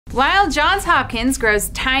While Johns Hopkins grows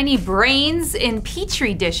tiny brains in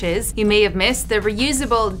petri dishes, you may have missed the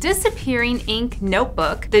reusable disappearing ink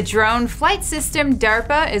notebook, the drone flight system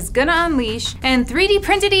DARPA is gonna unleash, and 3D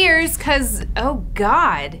printed ears, cause oh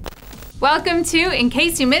god. Welcome to In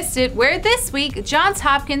Case You Missed It, where this week Johns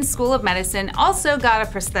Hopkins School of Medicine also got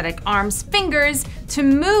a prosthetic arm's fingers to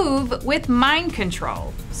move with mind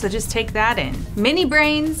control. So just take that in. Mini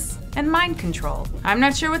brains and mind control. I'm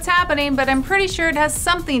not sure what's happening, but I'm pretty sure it has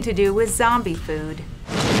something to do with zombie food.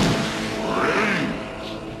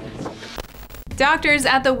 Doctors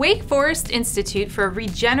at the Wake Forest Institute for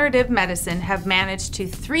Regenerative Medicine have managed to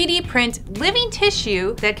 3D print living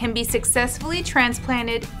tissue that can be successfully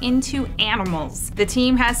transplanted into animals. The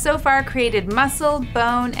team has so far created muscle,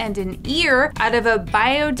 bone, and an ear out of a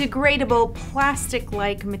biodegradable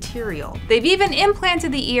plastic-like material. They've even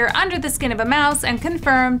implanted the ear under the skin of a mouse and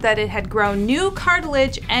confirmed that it had grown new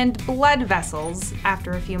cartilage and blood vessels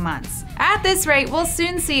after a few months. At this rate, we'll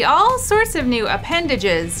soon see all sorts of new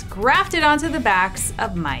appendages grafted onto the backs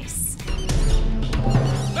of mice.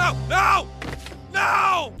 No! No!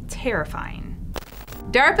 No! Terrifying.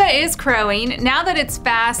 DARPA is crowing now that its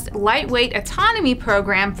Fast Lightweight Autonomy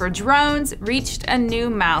Program for drones reached a new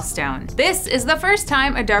milestone. This is the first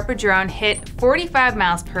time a DARPA drone hit 45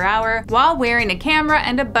 miles per hour while wearing a camera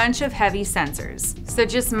and a bunch of heavy sensors. So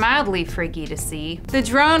just mildly freaky to see. The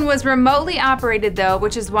drone was remotely operated though,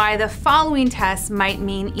 which is why the following tests might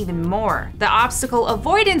mean even more. The obstacle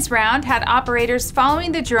avoidance round had operators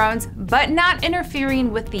following the drones but not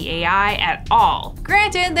interfering with the AI at all.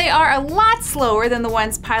 Granted, they are a lot slower than the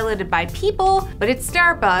ones piloted by people, but it's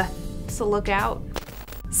DARPA, so look out.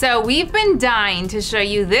 So we've been dying to show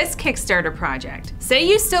you this Kickstarter project. Say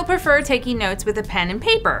you still prefer taking notes with a pen and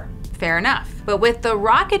paper. Fair enough. But with the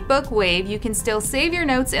RocketBook Wave, you can still save your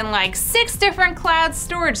notes in like 6 different cloud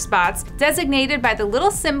storage spots designated by the little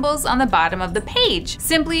symbols on the bottom of the page.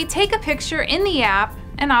 Simply take a picture in the app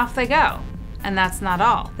and off they go. And that's not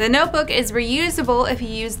all. The notebook is reusable if you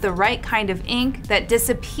use the right kind of ink that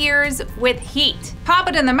disappears with heat. Pop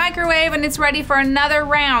it in the microwave and it's ready for another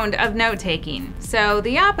round of note-taking. So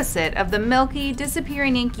the opposite of the milky,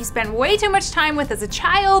 disappearing ink you spent way too much time with as a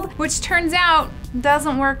child, which turns out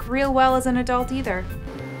doesn't work real well as an adult either.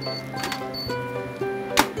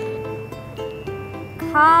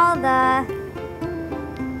 Call the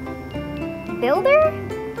builder?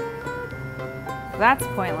 That's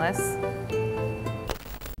pointless.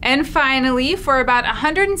 And finally, for about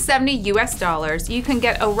 $170 US, you can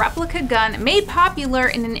get a replica gun made popular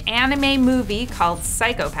in an anime movie called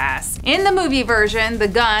Psycho-Pass. In the movie version, the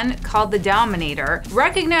gun, called the Dominator,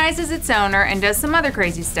 recognizes its owner and does some other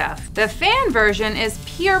crazy stuff. The fan version is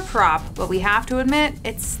pure prop, but we have to admit,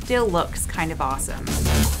 it still looks kind of awesome.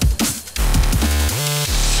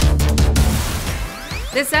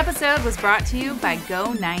 This episode was brought to you by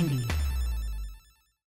Go90.